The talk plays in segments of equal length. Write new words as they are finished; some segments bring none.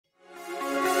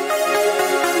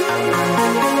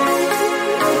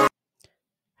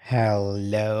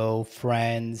Hello,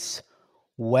 friends.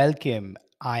 Welcome.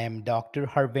 I am Dr.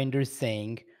 Harvinder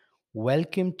Singh.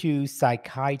 Welcome to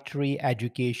Psychiatry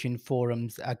Education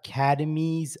Forum's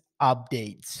Academy's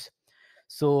updates.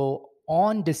 So,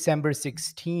 on December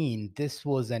 16, this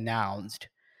was announced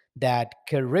that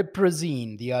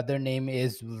Cariprazine, the other name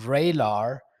is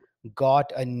Vraylar,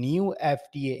 got a new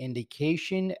FDA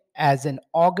indication as an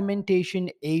augmentation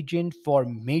agent for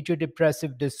major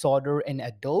depressive disorder in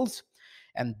adults.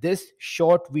 And this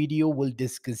short video will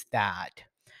discuss that.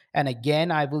 And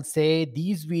again, I will say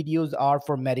these videos are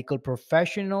for medical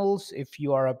professionals. If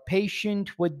you are a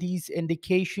patient with these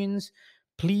indications,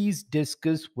 please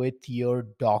discuss with your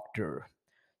doctor.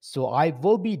 So, I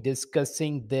will be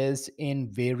discussing this in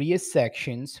various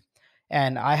sections,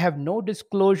 and I have no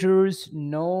disclosures,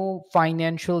 no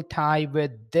financial tie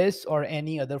with this or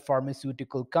any other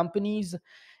pharmaceutical companies.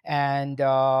 And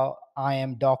I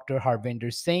am Dr.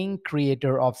 Harvinder Singh,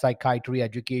 creator of Psychiatry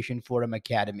Education Forum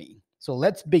Academy. So,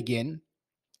 let's begin.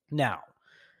 Now,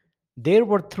 there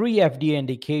were three FDA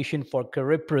indications for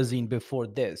cariprazine before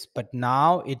this, but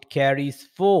now it carries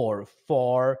four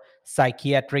for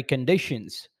psychiatric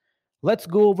conditions. Let's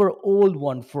go over old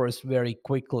one first very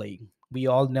quickly. We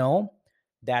all know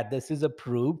that this is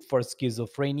approved for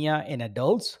schizophrenia in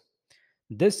adults.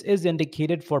 This is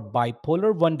indicated for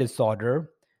bipolar 1 disorder,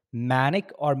 manic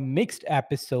or mixed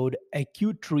episode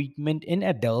acute treatment in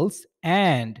adults,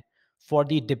 and for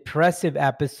the depressive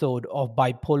episode of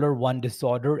bipolar 1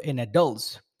 disorder in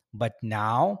adults. But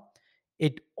now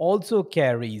it also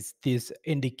carries this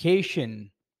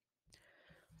indication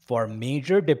for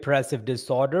major depressive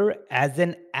disorder as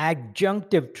an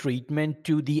adjunctive treatment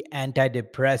to the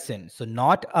antidepressant. So,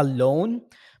 not alone,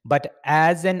 but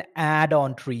as an add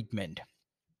on treatment.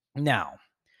 Now,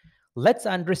 let's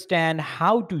understand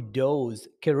how to dose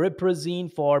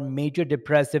cariprazine for major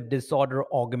depressive disorder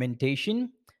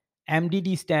augmentation.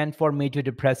 MDD stands for major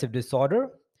depressive disorder.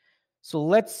 So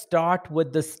let's start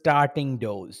with the starting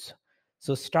dose.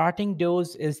 So starting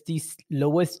dose is the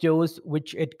lowest dose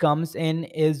which it comes in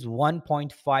is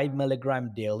 1.5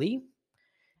 milligram daily.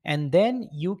 And then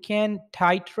you can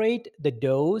titrate the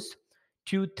dose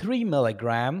to 3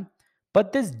 milligram.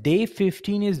 But this day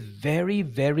 15 is very,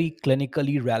 very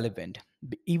clinically relevant.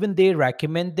 Even they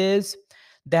recommend this,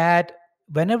 that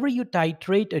whenever you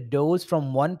titrate a dose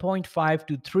from 1.5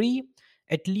 to 3,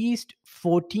 at least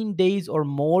 14 days or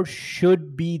more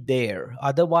should be there.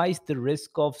 Otherwise, the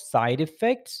risk of side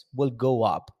effects will go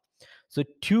up. So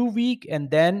 2 week, and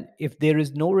then if there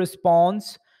is no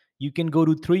response, you can go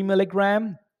to 3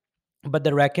 milligram, but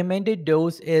the recommended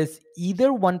dose is either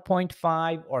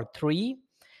 1.5 or 3,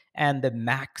 and the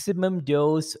maximum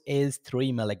dose is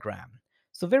 3 milligram.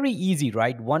 So very easy,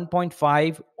 right?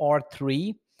 1.5 or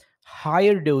 3.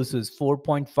 Higher doses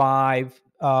 4.5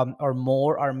 or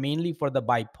more are mainly for the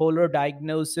bipolar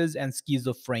diagnosis and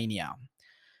schizophrenia.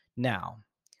 Now,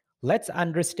 let's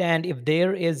understand if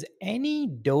there is any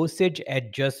dosage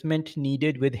adjustment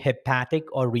needed with hepatic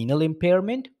or renal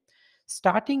impairment.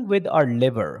 Starting with our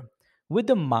liver, with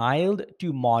the mild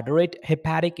to moderate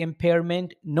hepatic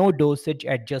impairment, no dosage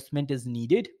adjustment is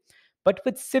needed. But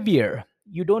with severe,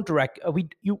 you don't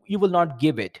you will not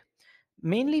give it,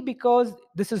 mainly because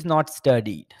this is not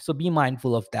studied. So be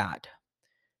mindful of that.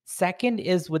 Second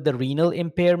is with the renal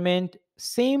impairment.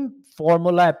 Same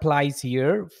formula applies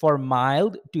here for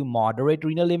mild to moderate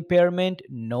renal impairment,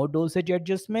 no dosage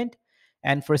adjustment.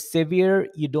 And for severe,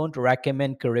 you don't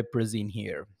recommend cariprazine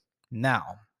here. Now,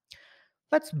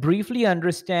 let's briefly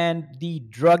understand the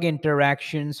drug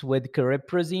interactions with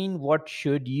cariprazine. What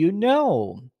should you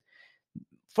know?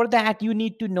 For that, you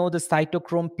need to know the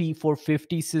cytochrome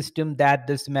P450 system that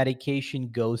this medication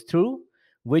goes through,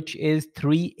 which is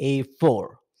 3A4.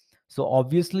 So,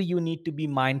 obviously, you need to be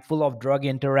mindful of drug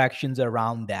interactions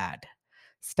around that.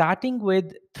 Starting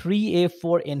with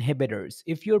 3A4 inhibitors.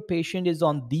 If your patient is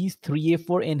on these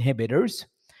 3A4 inhibitors,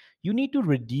 you need to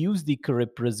reduce the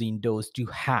cariprazine dose to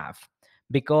half,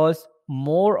 because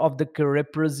more of the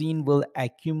cariprazine will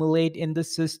accumulate in the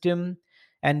system,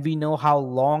 and we know how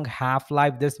long half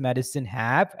life this medicine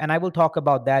have, and I will talk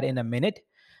about that in a minute.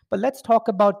 But let's talk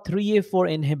about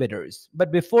 3A4 inhibitors.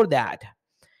 But before that,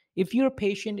 if your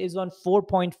patient is on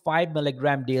 4.5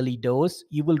 milligram daily dose,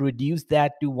 you will reduce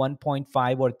that to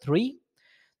 1.5 or 3.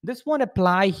 This won't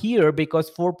apply here because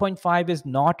 4.5 is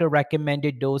not a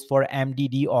recommended dose for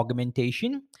MDD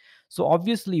augmentation. So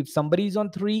obviously, if somebody is on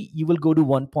 3, you will go to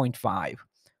 1.5.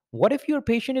 What if your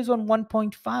patient is on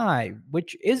 1.5,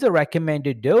 which is a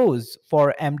recommended dose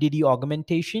for MDD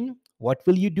augmentation? What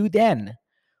will you do then?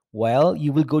 Well,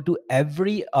 you will go to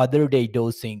every other day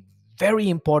dosing. Very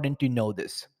important to know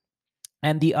this.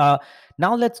 And the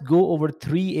now let's go over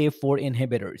 3A4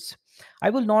 inhibitors. I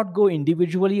will not go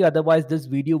individually, otherwise this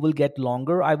video will get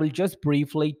longer. I will just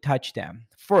briefly touch them.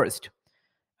 First,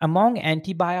 among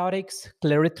antibiotics,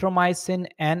 clarithromycin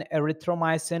and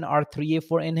erythromycin are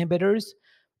 3A4 inhibitors,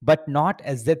 but not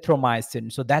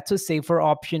azithromycin. So that's a safer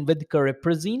option with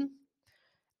cariprazine.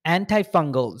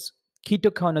 Antifungals,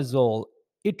 ketoconazole,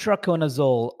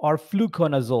 itraconazole, or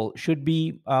fluconazole should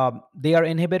be, they are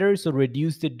inhibitors, so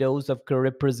reduce the dose of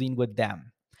cariprazine with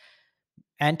them.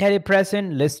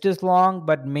 Antidepressant list is long,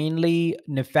 but mainly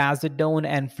nifazodone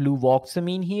and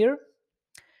fluvoxamine here.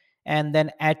 And then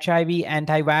HIV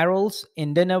antivirals,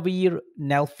 indinavir,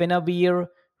 nelfinavir,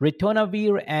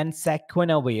 ritonavir, and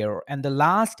saquinavir. And the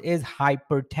last is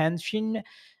hypertension,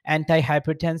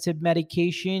 antihypertensive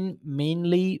medication,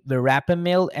 mainly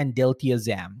verapamil and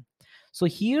diltiazem. So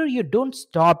here you don't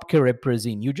stop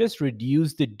cariprazine, you just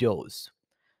reduce the dose.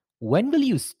 When will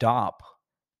you stop?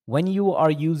 When you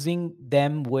are using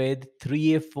them with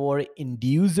 3A4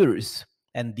 inducers.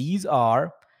 And these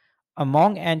are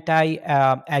among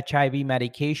anti-HIV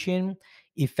medication,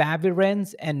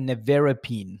 efavirenz and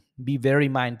nevirapine. Be very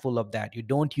mindful of that. You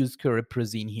don't use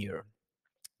cariprazine here.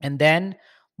 And then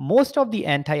most of the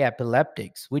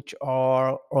anti-epileptics, which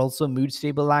are also mood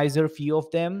stabilizer, few of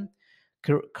them,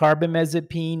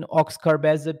 carbamazepine,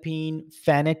 oxcarbazepine,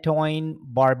 phenytoin,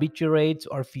 barbiturates,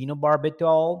 or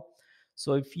phenobarbital.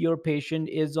 So if your patient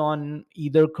is on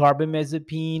either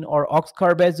carbamazepine or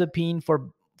oxcarbazepine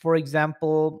for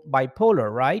example,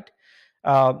 bipolar, right?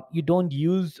 You don't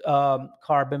use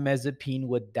carbamazepine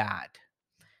with that.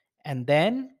 And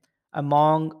then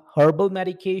among herbal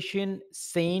medication,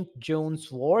 St.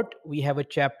 John's wort, we have a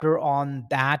chapter on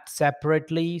that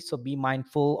separately. So be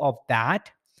mindful of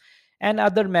that. And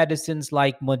other medicines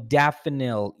like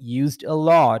modafinil, used a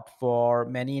lot for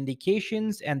many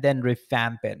indications, and then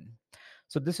rifampin.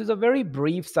 So this is a very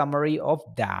brief summary of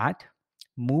that.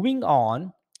 Moving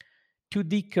on to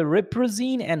the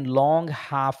cariprazine and long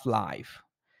half-life.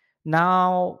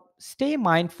 Now, stay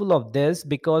mindful of this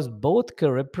because both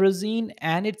cariprazine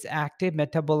and its active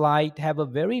metabolite have a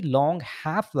very long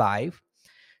half life,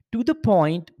 to the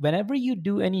point whenever you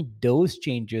do any dose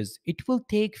changes, it will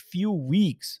take few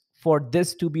weeks for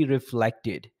this to be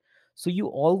reflected. So you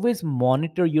always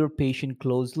monitor your patient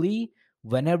closely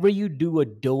whenever you do a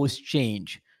dose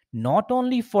change, not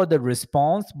only for the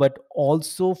response but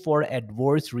also for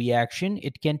adverse reaction.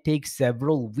 It can take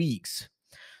several weeks.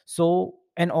 So,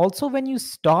 and also when you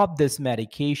stop this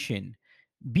medication,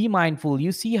 be mindful.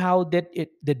 You see how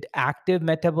the active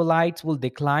metabolites will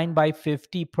decline by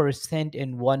 50%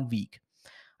 in 1 week.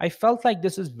 I felt like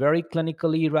this is very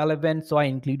clinically relevant, so I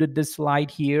included this slide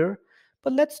here.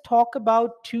 But let's talk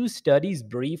about two studies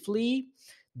briefly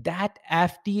that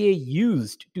FDA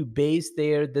used to base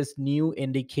this new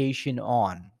indication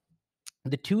on.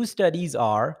 The two studies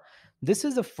are, this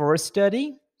is the first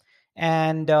study,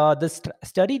 and the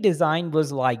study design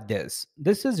was like this.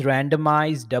 This is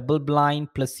randomized, double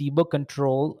blind, placebo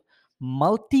control,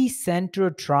 multi center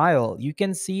trial. You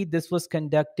can see this was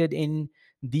conducted in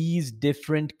these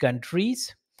different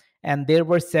countries, and there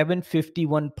were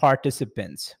 751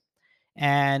 participants.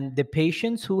 And the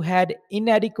patients who had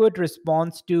inadequate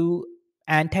response to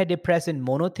antidepressant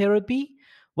monotherapy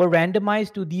were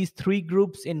randomized to these three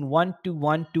groups in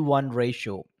 1:1:1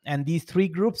 ratio. And these three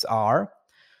groups are,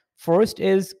 first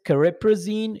is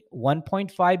cariprazine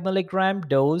 1.5 milligram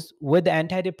dose with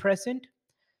antidepressant.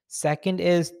 Second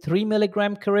is 3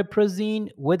 milligram cariprazine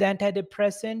with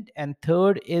antidepressant. And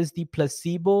third is the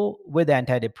placebo with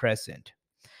antidepressant.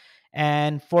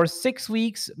 And for 6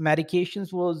 weeks,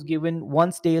 medications was given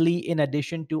once daily in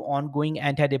addition to ongoing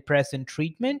antidepressant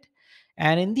treatment.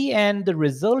 And in the end, the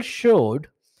results showed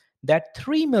that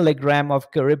 3 milligram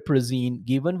of cariprazine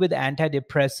given with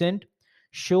antidepressant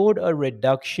showed a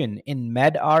reduction in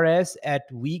med-RS at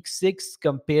week 6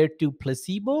 compared to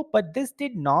placebo, but this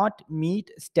did not meet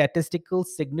statistical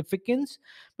significance,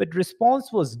 but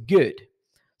response was good.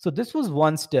 So this was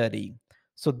one study.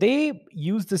 So they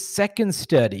used the second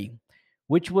study,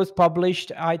 which was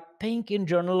published, I think, in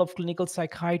Journal of Clinical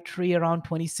Psychiatry around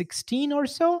 2016 or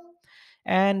so.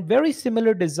 And very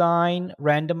similar design,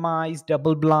 randomized,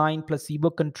 double blind, placebo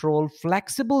controlled,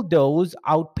 flexible dose,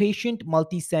 outpatient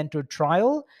multi-center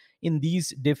trial in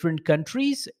these different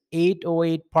countries,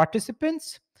 808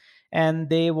 participants.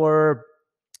 And they were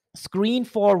screened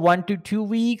for 1 to 2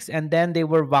 weeks, and then they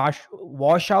were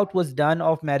washout was done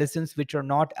of medicines which are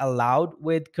not allowed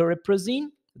with cariprazine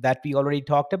that we already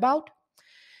talked about.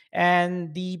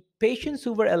 And the patients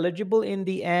who were eligible in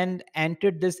the end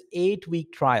entered this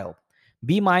 8-week trial.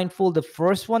 Be mindful, the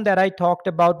first one that I talked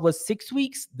about was 6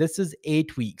 weeks. This is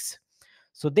 8 weeks.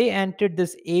 So they entered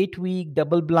this 8-week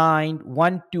double blind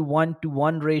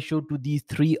 1:1:1 ratio to these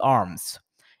three arms.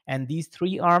 And these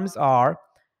three arms are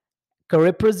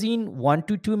Cariprazine 1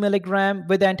 to 2 milligram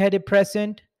with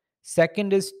antidepressant.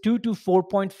 Second is 2 to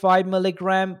 4.5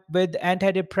 milligram with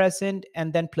antidepressant,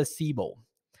 and then placebo.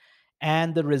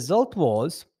 And the result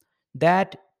was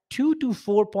that 2 to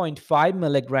 4.5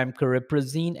 milligram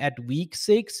cariprazine at week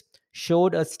 6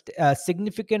 showed a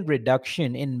significant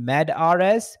reduction in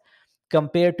med-RS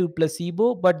compared to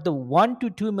placebo, but the 1 to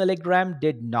 2 milligram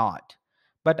did not.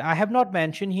 But I have not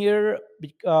mentioned here,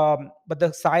 but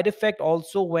the side effect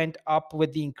also went up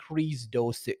with the increased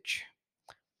dosage.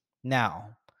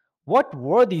 Now, what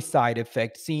were the side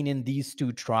effects seen in these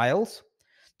two trials?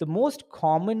 The most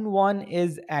common one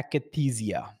is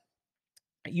akathisia.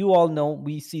 You all know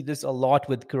we see this a lot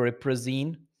with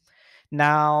cariprazine.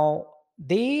 Now,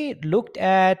 they looked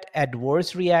at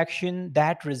adverse reaction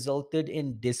that resulted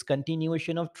in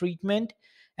discontinuation of treatment,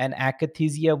 and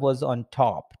akathisia was on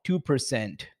top,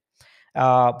 2%.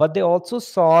 But they also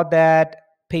saw that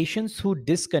patients who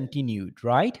discontinued,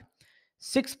 right?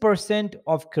 6%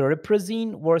 of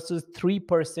cariprazine versus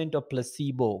 3% of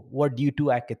placebo were due to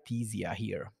akathisia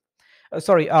here.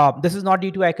 This is not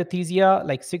due to akathisia,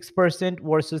 like 6%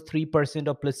 versus 3%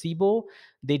 of placebo.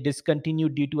 They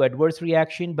discontinued due to adverse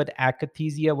reaction, but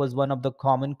akathisia was one of the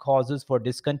common causes for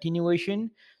discontinuation.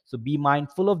 So be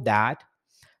mindful of that.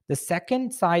 The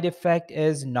second side effect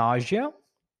is nausea.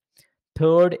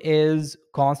 Third is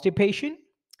constipation.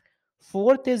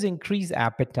 Fourth is increased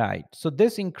appetite. So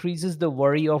this increases the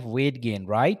worry of weight gain,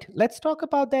 right? Let's talk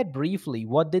about that briefly.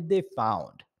 What did they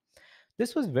found?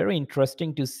 This was very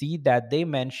interesting to see that they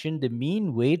mentioned the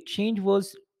mean weight change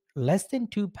was less than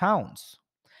 2 pounds,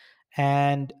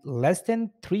 and less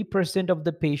than 3% of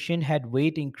the patient had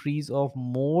weight increase of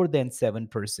more than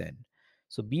 7%.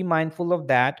 So be mindful of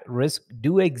that. Risk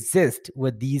do exist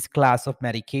with these class of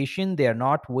medication. They are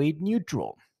not weight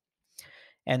neutral.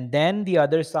 And then the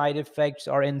other side effects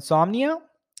are insomnia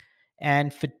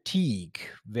and fatigue,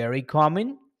 very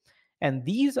common. And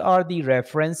these are the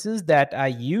references that I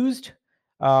used.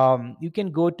 You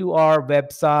can go to our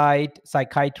website,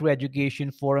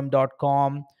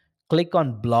 psychiatryeducationforum.com, click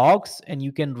on blogs, and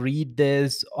you can read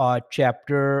this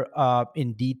chapter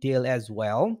in detail as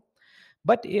well.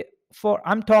 But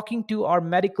I'm talking to our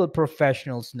medical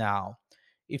professionals now.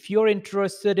 If you're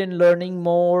interested in learning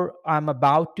more, I'm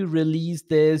about to release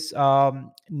this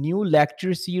new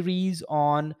lecture series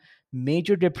on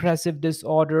major depressive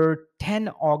disorder, 10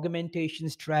 augmentation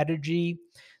strategy.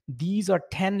 These are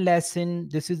 10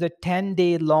 lessons. This is a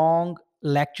 10-day long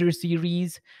lecture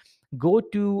series. Go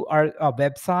to our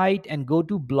website and go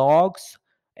to blogs,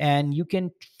 and you can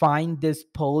find this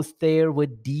post there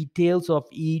with details of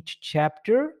each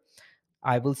chapter.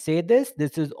 I will say this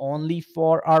is only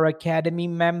for our academy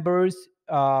members.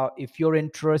 If you're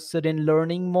interested in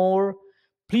learning more,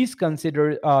 please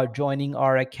consider joining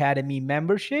our academy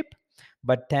membership.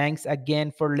 But thanks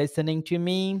again for listening to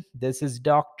me. This is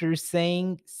Dr.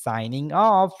 Singh signing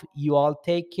off. You all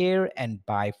take care and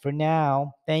bye for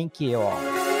now. Thank you all.